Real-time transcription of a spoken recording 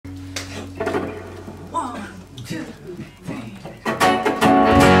2, 3.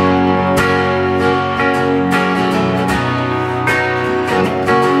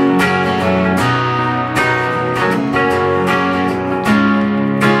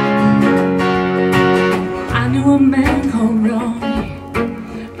 I knew a man called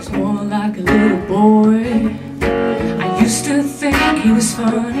Ronnie. He's more like a little boy. I used to think he was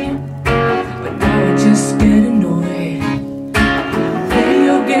funny, but now I just get annoyed.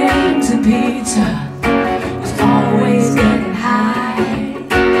 Video games and pizza, was always getting high.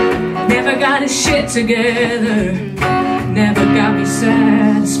 Never got his shit together, never got me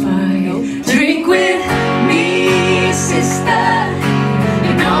satisfied. Drink with me, sister.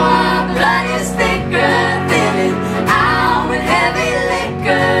 You know our blood is thicker than it. Out with heavy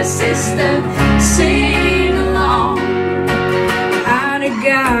liquor, sister. Sing along. I had a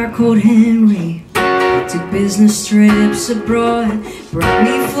guy called Henry, took business trips abroad, brought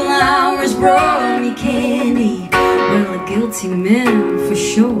me flowers, brought me candy. Well, a guilty man for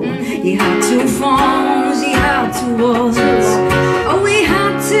sure. He had 2 phones, he had 2 wallets. Oh, we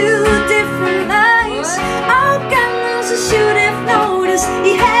had 2 different lives. Oh, God knows I should have noticed.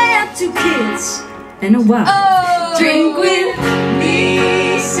 He had 2 kids and a wife. Oh. Drink with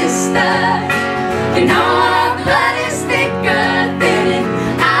me, sister. You know our blood is thicker than it.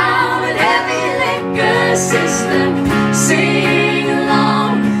 Out with heavy liquor, sister. Sing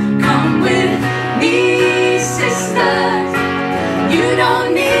along, come with me, sister. You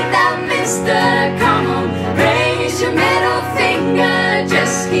don't need that mister. Come on, raise your middle finger.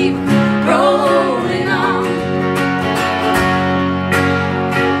 Just keep rolling on.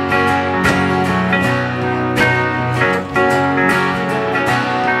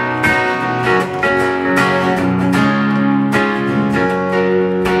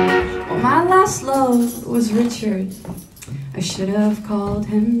 Well, my last love was Richard. I should have called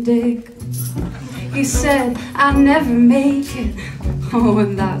him Dick. He said I'd never make it. Oh,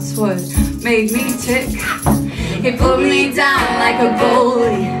 and that's what made me tick. He put me down like a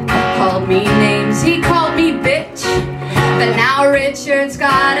goalie, called me names, he called me bitch. But now Richard's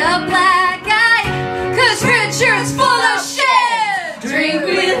got a black eye, 'cause Richard's full of shit. Drink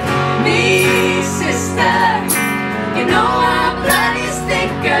with me, sister. You know our blood is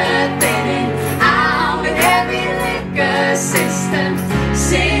thicker than it. Out with heavy liquor, sister.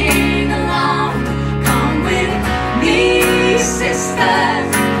 Sing along, come with me, sister.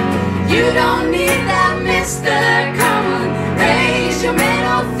 You don't need that mister. Come on, raise your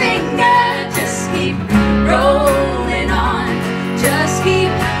middle finger. Just keep rolling on. Just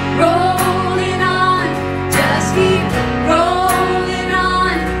keep rolling on. Just keep rolling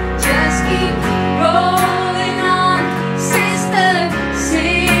on. Just keep rolling on. Sister,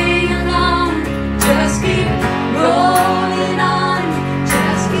 sing along. Just keep rolling on.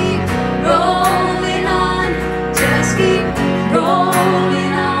 Just keep rolling on. Just keep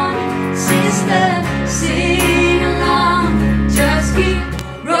rolling on. Sister, sing along. Just keep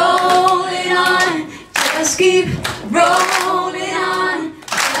rolling on. Just keep rolling on.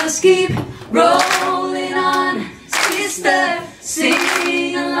 Just keep rolling on. Sister,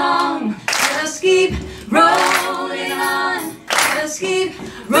 sing along. Just keep rolling on. Just keep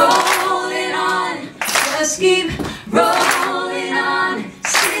rolling on. Just keep rolling on.